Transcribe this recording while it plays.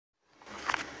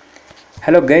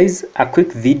Hello guys, a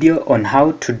quick video on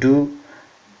how to do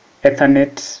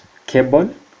Ethernet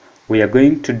cable. We are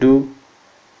going to do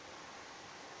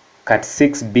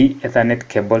Cat6b Ethernet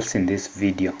cables in this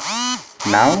video.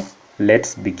 Now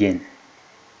let's begin.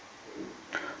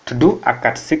 To do a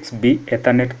Cat6b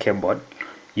Ethernet cable,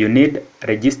 you need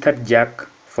registered jack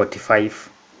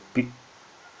 45.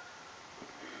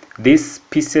 These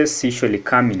pieces usually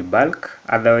come in bulk,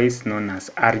 otherwise known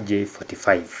as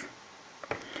RJ45.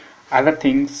 Other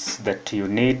things that you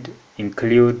need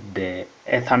include the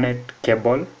Ethernet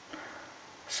cable.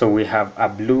 So we have a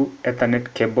blue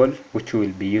Ethernet cable which we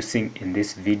will be using in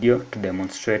this video to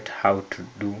demonstrate how to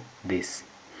do this.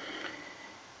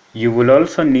 You will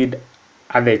also need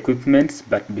other equipments,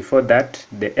 but before that,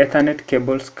 the Ethernet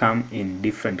cables come in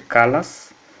different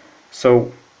colors.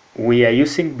 So we are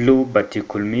using blue, but you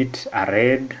could meet a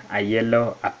red, a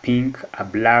yellow, a pink, a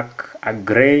black, a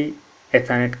gray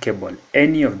Ethernet cable.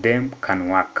 Any of them can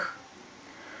work.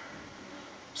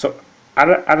 So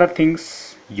other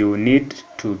things you need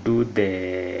to do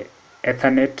the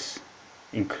Ethernet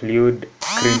include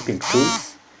crimping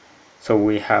tools. So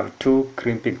we have two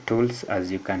crimping tools,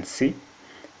 as you can see.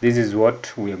 This is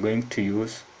what we are going to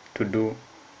use to do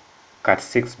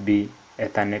Cat6b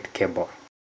Ethernet cable.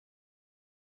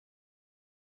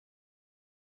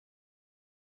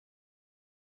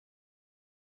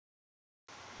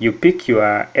 You pick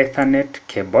your Ethernet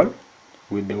cable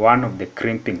with one of the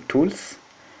crimping tools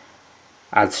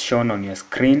as shown on your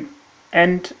screen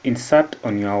and insert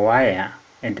on your wire,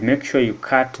 and make sure you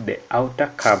cut the outer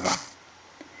cover.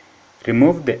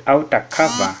 Remove the outer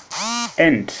cover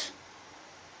and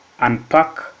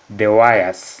unpack the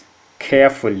wires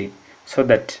carefully so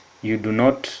that you do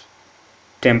not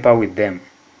tamper with them.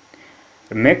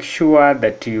 Make sure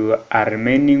that you are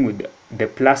remaining with the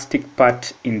plastic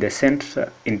part in the center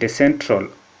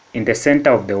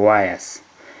of the wires.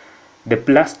 The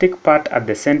plastic part at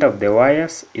the center of the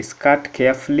wires is cut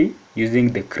carefully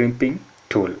using the crimping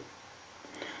tool.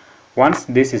 Once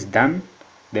this is done,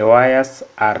 the wires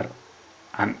are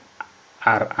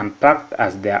unpacked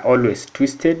as they are always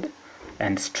twisted,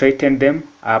 and straighten them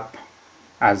up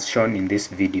as shown in this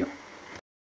video.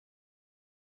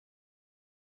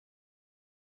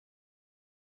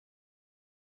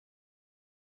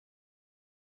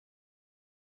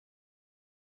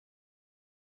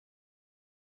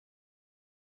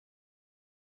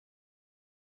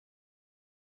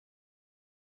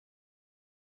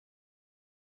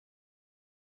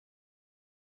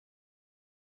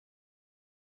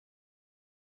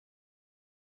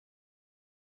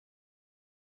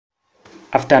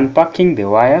 After unpacking the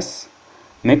wires,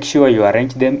 make sure you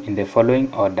arrange them in the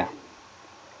following order.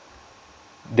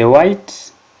 The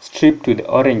white strip to the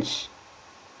orange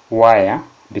wire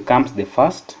becomes the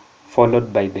first,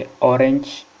 followed by the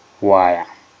orange wire.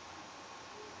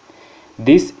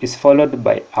 This is followed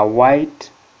by a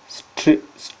white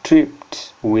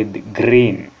stripped with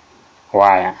green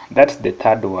wire. That's the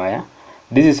third wire.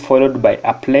 This is followed by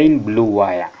a plain blue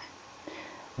wire.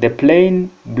 The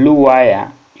plain blue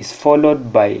wire is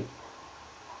followed by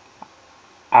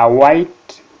a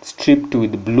white striped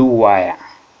with blue wire.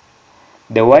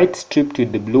 The white striped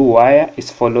with the blue wire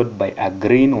is followed by a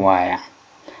green wire,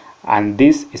 and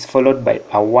this is followed by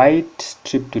a white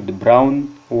striped with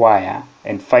brown wire,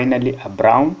 and finally a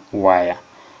brown wire.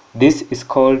 This is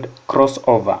called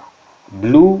crossover.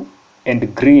 Blue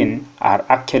and green are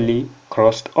actually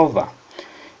crossed over.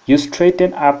 You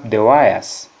straighten up the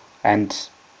wires and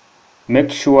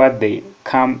make sure they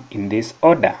come in this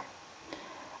order.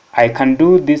 I can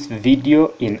do this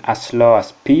video in a slower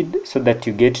speed so that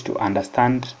you get to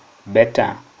understand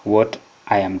better what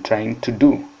I am trying to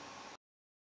do.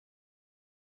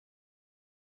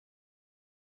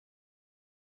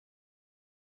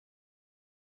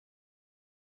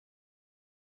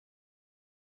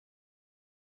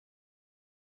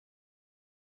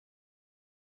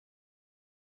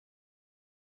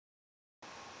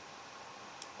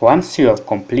 Once you have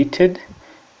completed,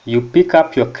 you pick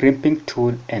up your crimping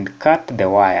tool and cut the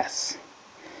wires.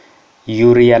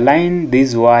 You realign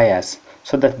these wires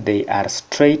so that they are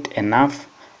straight enough,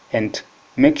 and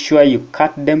make sure you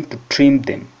cut them to trim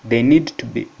them. They need to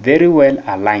be very well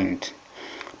aligned.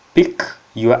 Pick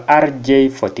your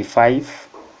RJ45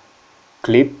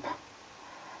 clip.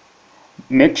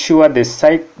 Make sure the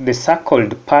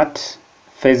circled part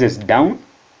faces down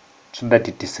so that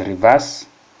it is reverse.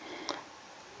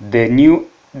 The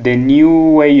new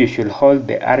way you should hold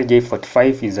the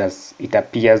RJ45 is as it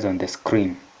appears on the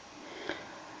screen.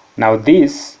 Now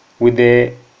this, with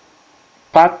the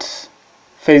part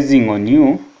facing on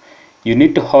you, you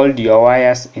need to hold your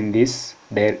wires in this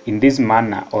there in this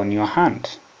manner on your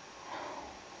hand.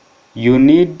 You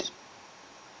need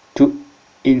to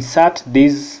insert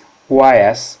these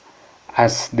wires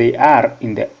as they are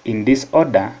in this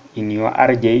order in your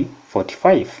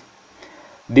RJ45.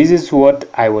 This is what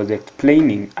I was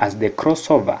explaining as the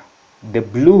crossover. The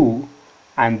blue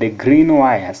and the green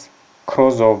wires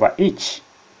cross over each.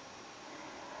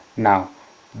 Now,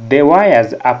 the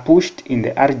wires are pushed in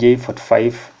the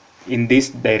RJ45 in this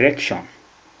direction.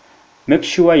 Make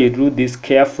sure you do this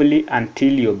carefully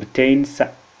until you obtain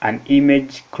an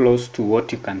image close to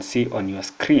what you can see on your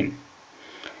screen.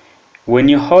 When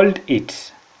you hold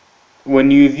it,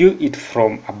 when you view it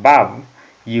from above,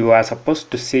 you are supposed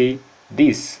to see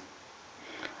this.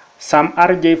 Some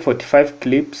RJ45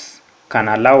 clips can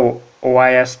allow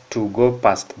wires to go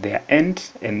past their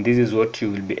end, and this is what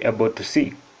you will be able to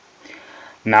see.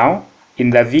 Now, in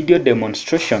the video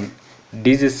demonstration,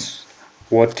 this is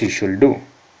what you should do.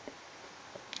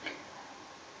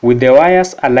 With the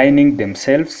wires aligning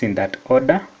themselves in that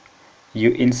order, you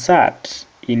insert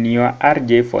in your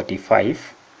RJ45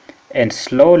 and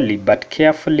slowly but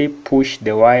carefully push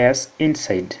the wires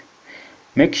inside.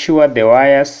 Make sure the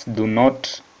wires do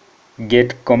not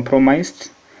get compromised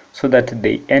so that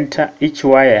each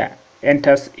wire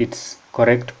enters its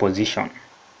correct position.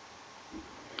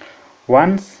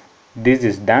 Once this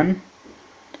is done,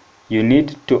 you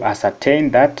need to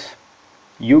ascertain that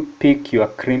you pick your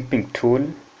crimping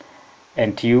tool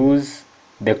and use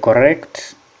the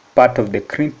correct part of the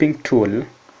crimping tool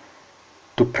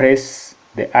to press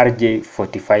the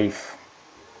RJ45.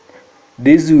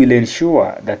 This will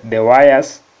ensure that the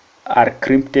wires are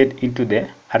crimped into the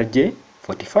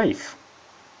RJ45.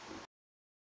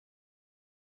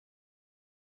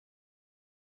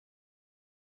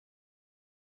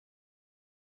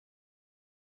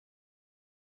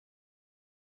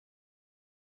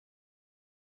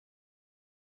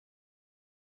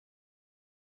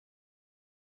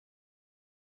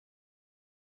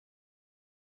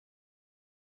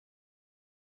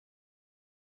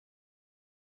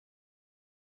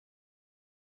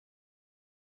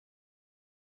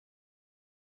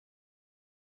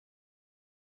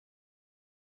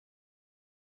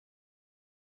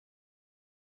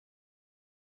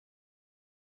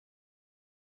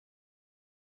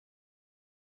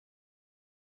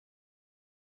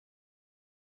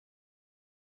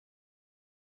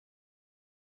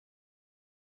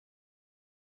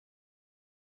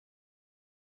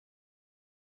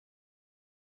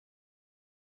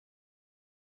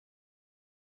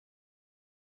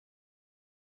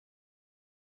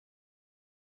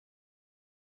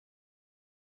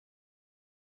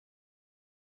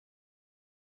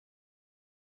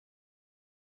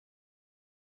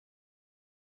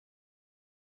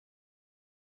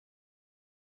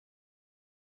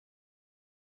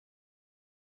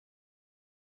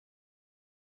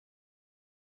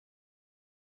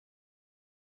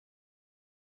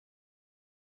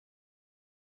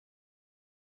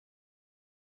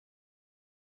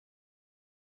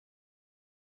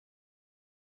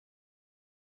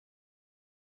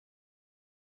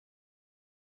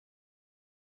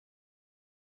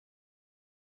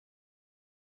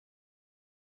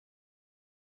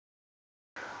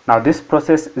 Now this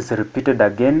process is repeated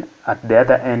again at the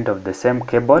other end of the same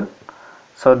cable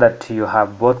so that you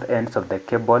have both ends of the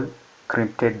cable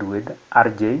crimped with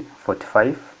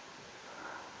RJ45,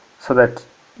 so that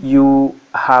you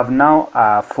have now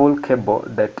a full cable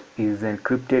that is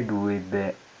encrypted with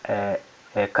the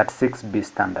Cat6b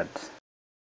standard.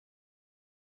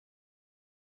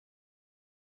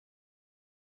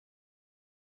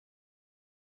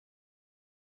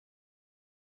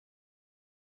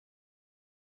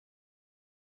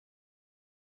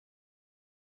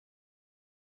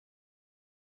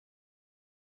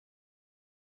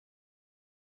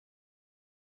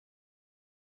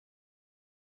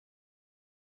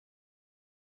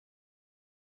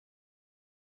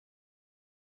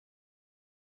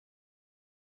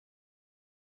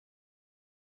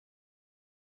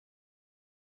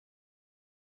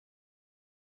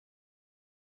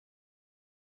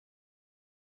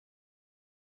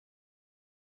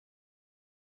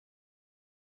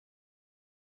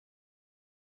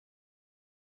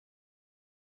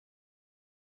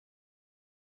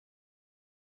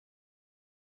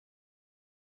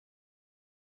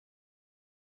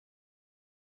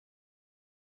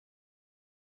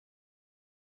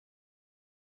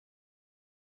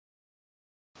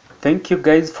 Thank you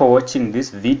guys for watching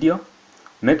this video.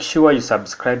 Make sure you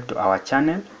subscribe to our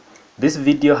channel. This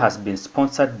video has been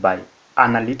sponsored by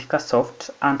Analytica Soft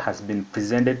and has been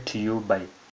presented to you by